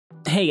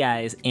Hey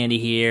guys, Andy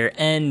here,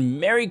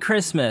 and Merry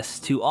Christmas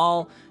to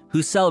all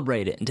who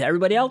celebrate it, and to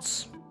everybody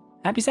else,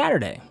 Happy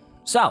Saturday.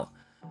 So,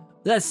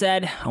 with that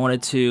said, I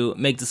wanted to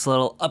make this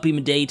little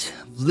up-to-date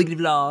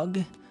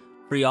vlog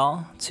for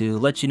y'all to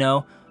let you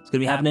know what's gonna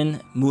be happening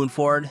moving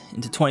forward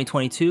into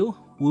 2022,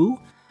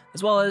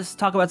 as well as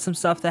talk about some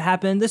stuff that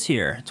happened this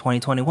year,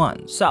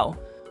 2021. So,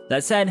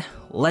 that said,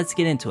 let's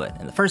get into it.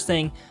 And the first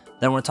thing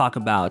that I want to talk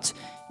about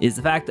is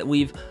the fact that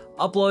we've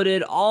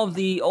uploaded all of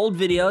the old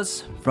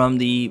videos from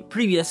the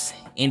previous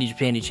Andy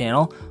Japandy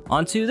channel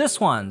onto this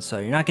one. So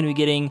you're not going to be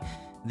getting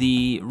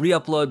the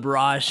re-upload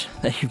barrage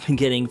that you've been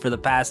getting for the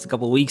past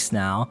couple weeks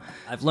now.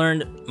 I've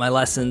learned my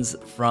lessons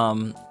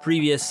from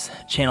previous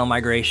channel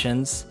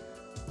migrations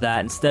that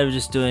instead of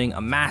just doing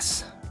a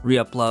mass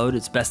re-upload,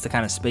 it's best to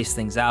kind of space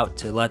things out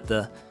to let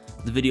the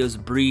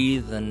videos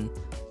breathe and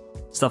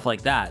stuff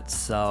like that.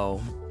 So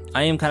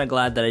I am kind of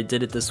glad that I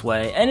did it this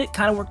way, and it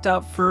kind of worked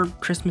out for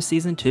Christmas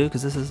season too,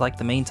 because this is like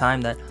the main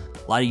time that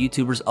a lot of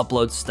YouTubers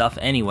upload stuff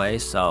anyway,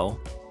 so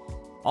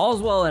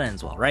all's well that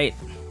ends well, right?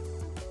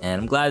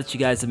 And I'm glad that you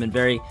guys have been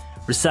very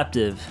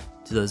receptive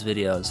to those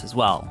videos as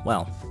well.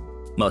 Well,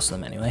 most of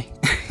them anyway.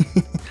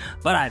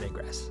 But I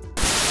digress.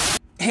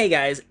 Hey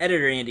guys,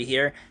 Editor Andy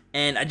here,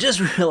 and I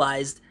just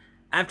realized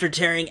after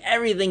tearing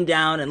everything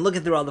down and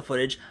looking through all the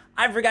footage,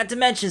 I forgot to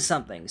mention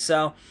something.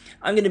 So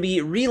I'm going to be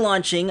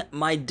relaunching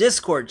my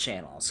Discord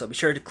channel. So be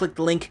sure to click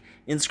the link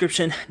in the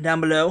description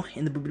down below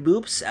in the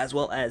boops, as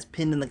well as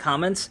pinned in the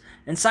comments,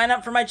 and sign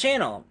up for my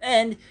channel.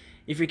 And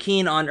if you're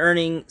keen on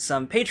earning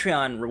some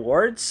Patreon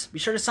rewards, be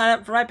sure to sign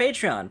up for my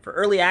Patreon for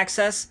early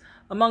access,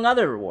 among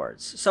other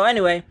rewards. So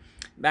anyway,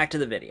 back to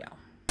the video.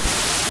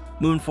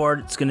 Moving forward,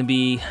 it's going to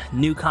be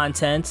new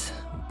content,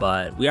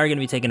 but we are going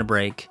to be taking a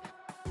break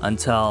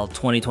until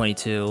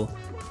 2022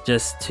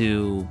 just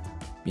to,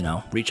 you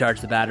know, recharge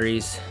the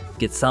batteries,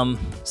 get some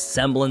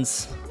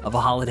semblance of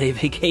a holiday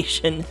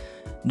vacation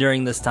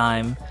during this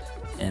time.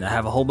 And I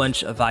have a whole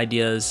bunch of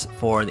ideas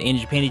for the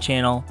Andy Japandy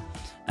channel,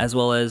 as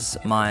well as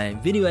my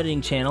video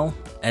editing channel,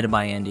 Edit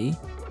by Andy.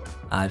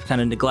 I've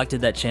kind of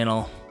neglected that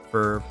channel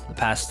for the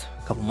past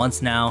couple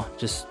months now,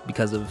 just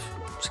because of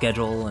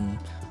schedule and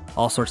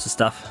all sorts of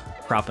stuff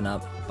cropping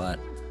up, but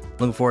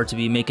looking forward to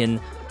be making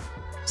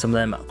some of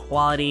them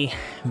quality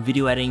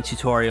video editing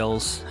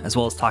tutorials, as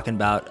well as talking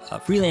about a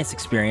freelance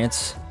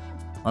experience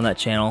on that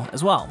channel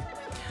as well.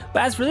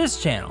 But as for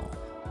this channel,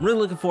 I'm really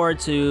looking forward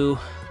to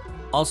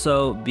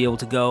also be able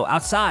to go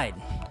outside,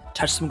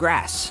 touch some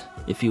grass,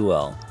 if you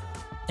will,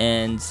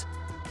 and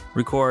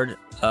record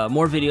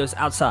more videos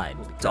outside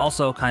to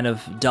also kind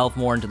of delve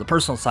more into the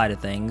personal side of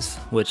things,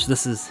 which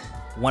this is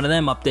one of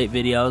them update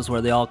videos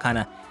where they all kind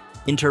of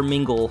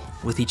intermingle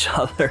with each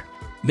other,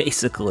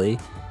 basically.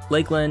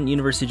 Lakeland,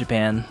 University of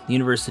Japan, the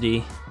university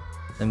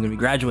that I'm going to be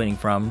graduating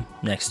from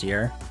next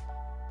year,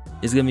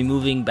 is going to be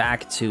moving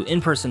back to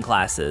in-person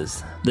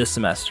classes this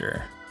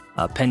semester,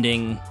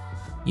 pending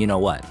you know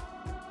what,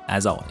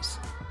 as always.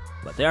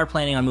 But they are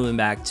planning on moving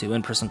back to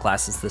in-person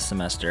classes this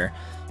semester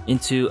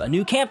into a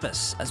new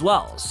campus as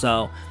well.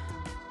 So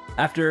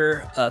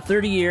after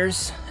 30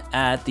 years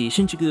at the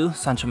Shinjuku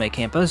Sanchome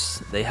campus,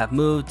 they have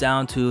moved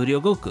down to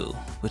Ryogoku,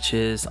 which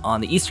is on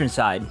the eastern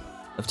side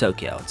of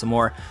Tokyo. It's a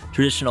more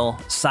traditional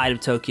side of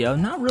Tokyo,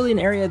 not really an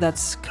area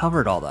that's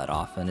covered all that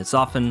often. It's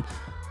often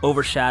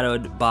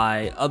overshadowed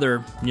by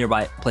other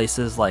nearby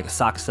places like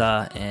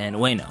Asakusa and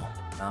Ueno.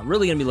 I'm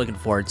really going to be looking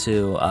forward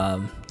to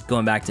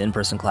going back to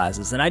in-person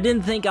classes, and I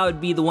didn't think I would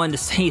be the one to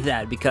say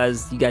that,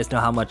 because you guys know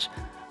how much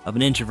of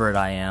an introvert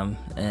I am,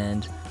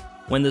 and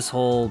when this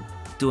whole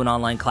doing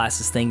online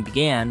classes thing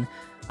began,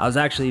 I was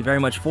actually very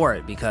much for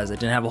it, because I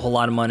didn't have a whole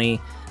lot of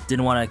money,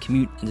 didn't want to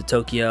commute into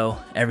Tokyo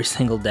every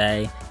single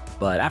day.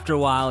 But after a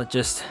while, it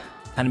just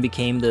kind of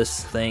became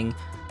this thing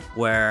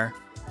where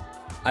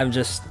I'm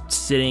just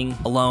sitting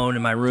alone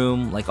in my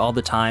room like all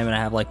the time, and I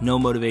have like no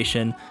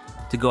motivation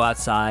to go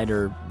outside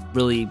or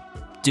really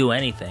do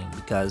anything,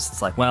 because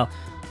it's like, well,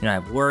 you know, I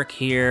have work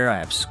here, I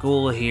have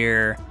school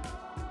here,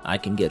 I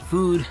can get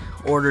food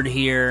ordered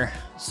here,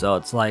 so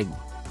it's like,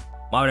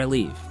 why would I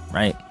leave,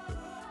 right?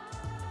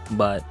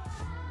 But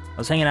I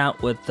was hanging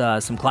out with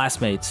some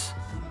classmates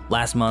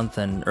last month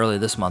and earlier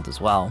this month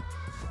as well,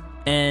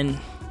 and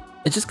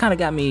it just kind of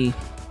got me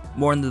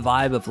more in the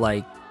vibe of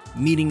like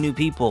meeting new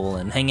people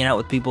and hanging out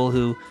with people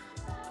who,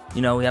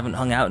 you know, we haven't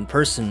hung out in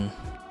person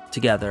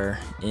together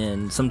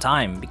in some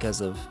time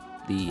because of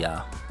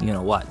the, you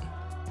know what.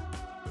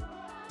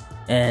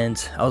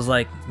 And I was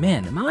like,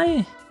 man, am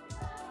I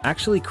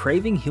actually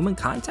craving human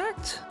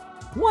contact?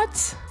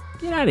 What?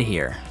 Get out of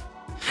here.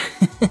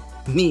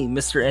 Me,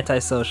 Mr.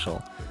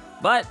 Antisocial.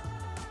 But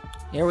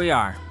here we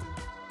are.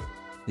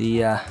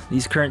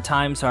 These current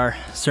times are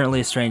certainly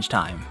a strange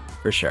time,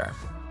 for sure.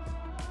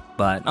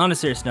 But on a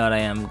serious note, I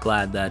am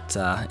glad that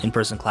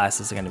in-person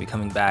classes are going to be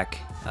coming back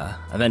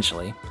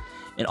eventually.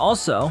 And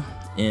also,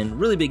 in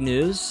really big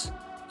news,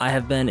 I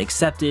have been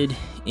accepted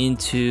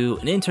into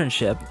an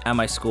internship at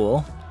my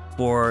school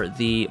for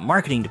the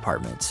marketing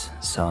department.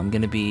 So I'm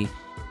going to be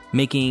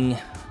making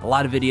a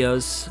lot of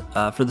videos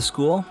for the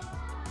school,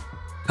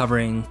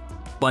 covering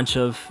a bunch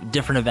of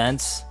different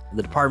events.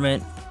 The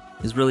department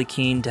is really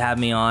keen to have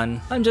me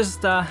on. I'm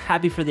just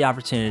happy for the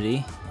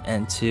opportunity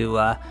and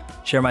to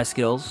share my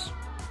skills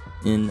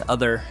in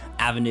other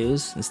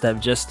avenues instead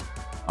of just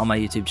on my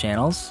YouTube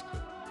channels.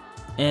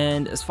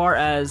 And as far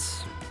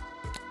as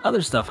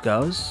other stuff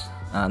goes,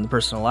 in the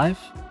personal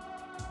life,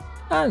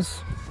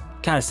 it's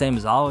kind of same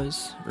as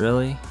always,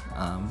 really.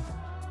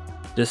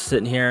 Just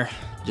sitting here,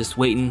 just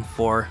waiting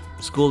for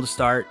school to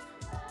start.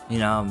 You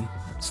know, I'm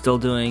still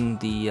doing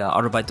the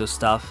Autobito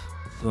stuff,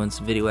 doing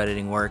some video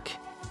editing work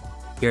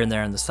here and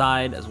there on the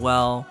side as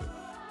well.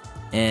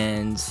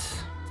 And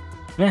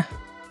yeah,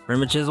 pretty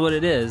much is what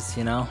it is,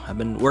 you know. I've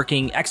been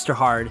working extra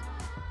hard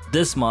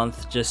this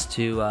month just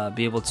to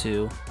be able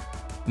to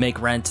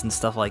make rent and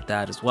stuff like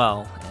that as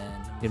well. And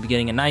I'm gonna be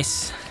getting a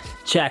nice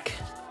check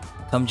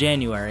come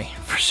January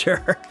for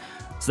sure.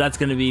 So that's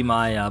gonna be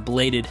my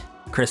belated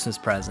Christmas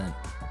present,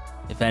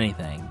 if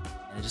anything.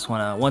 And I just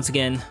wanna once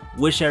again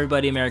wish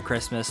everybody a Merry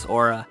Christmas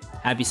or a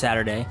Happy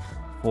Saturday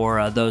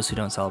for those who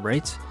don't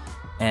celebrate.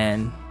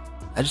 And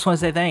I just wanna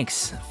say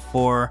thanks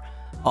for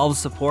all the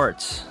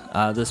support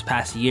this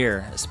past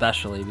year,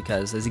 especially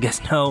because, as you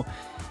guys know,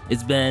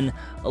 it's been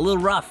a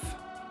little rough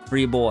for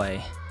your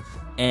boy.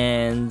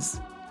 And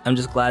I'm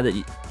just glad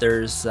that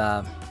there's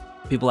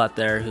people out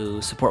there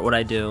who support what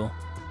I do,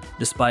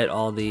 despite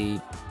all the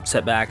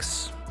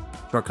setbacks,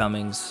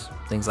 shortcomings,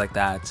 things like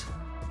that.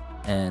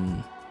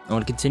 And I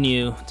want to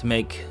continue to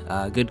make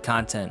good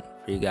content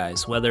for you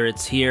guys, whether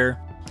it's here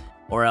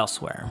or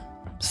elsewhere.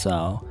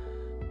 So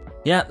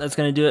yeah, that's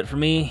gonna do it for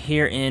me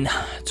here in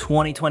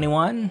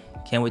 2021.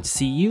 Can't wait to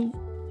see you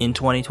in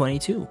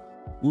 2022.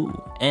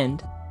 Ooh,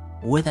 and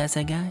with that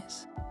said,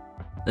 guys,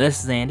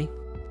 this is Andy.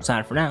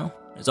 Signing for now.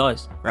 As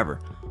always, forever.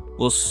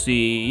 We'll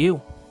see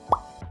you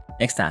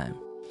next time.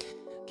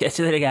 Catch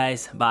you later,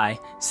 guys. Bye.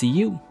 See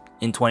you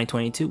in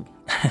 2022.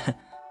 All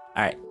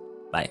right.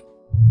 Bye.